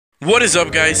What is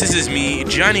up, guys? This is me,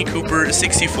 Johnny Cooper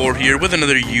 64 here with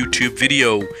another YouTube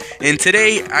video. And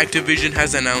today, Activision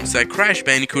has announced that Crash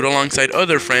Bandicoot, alongside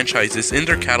other franchises in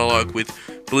their catalog with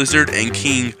Blizzard and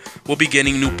King, will be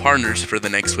getting new partners for the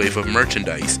next wave of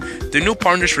merchandise. The new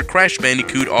partners for Crash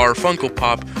Bandicoot are Funko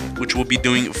Pop, which will be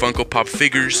doing Funko Pop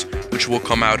figures, which will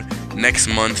come out next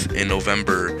month in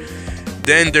November.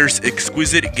 Then there's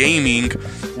Exquisite Gaming,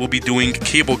 will be doing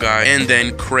Cable Guy, and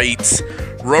then Crates.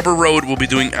 Rubber Road will be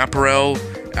doing apparel,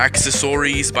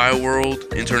 accessories.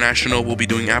 BioWorld International will be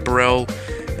doing apparel,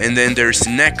 and then there's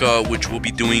NECA, which will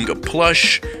be doing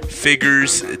plush,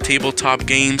 figures, tabletop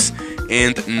games,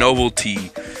 and novelty.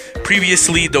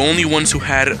 Previously, the only ones who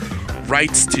had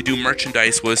rights to do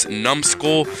merchandise was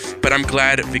Numbskull, but I'm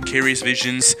glad Vicarious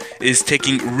Visions is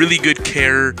taking really good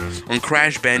care on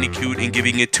Crash Bandicoot and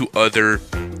giving it to other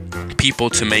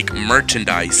people to make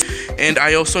merchandise. And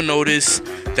I also noticed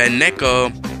that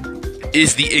NECA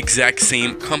is the exact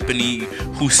same company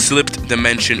who slipped the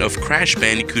mention of Crash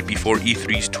Bandicoot before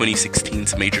E3's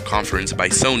 2016's major conference by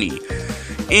Sony.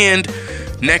 And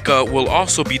NECA will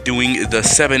also be doing the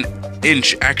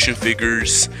 7-inch action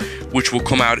figures, which will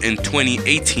come out in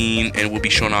 2018 and will be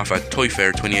shown off at Toy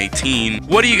Fair 2018.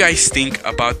 What do you guys think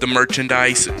about the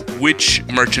merchandise? Which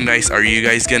merchandise are you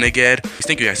guys gonna get?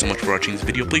 Thank you guys so much for watching this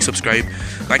video. Please subscribe,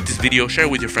 like this video, share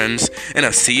it with your friends, and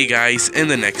I'll see you guys in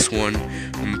the next one.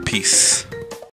 Peace.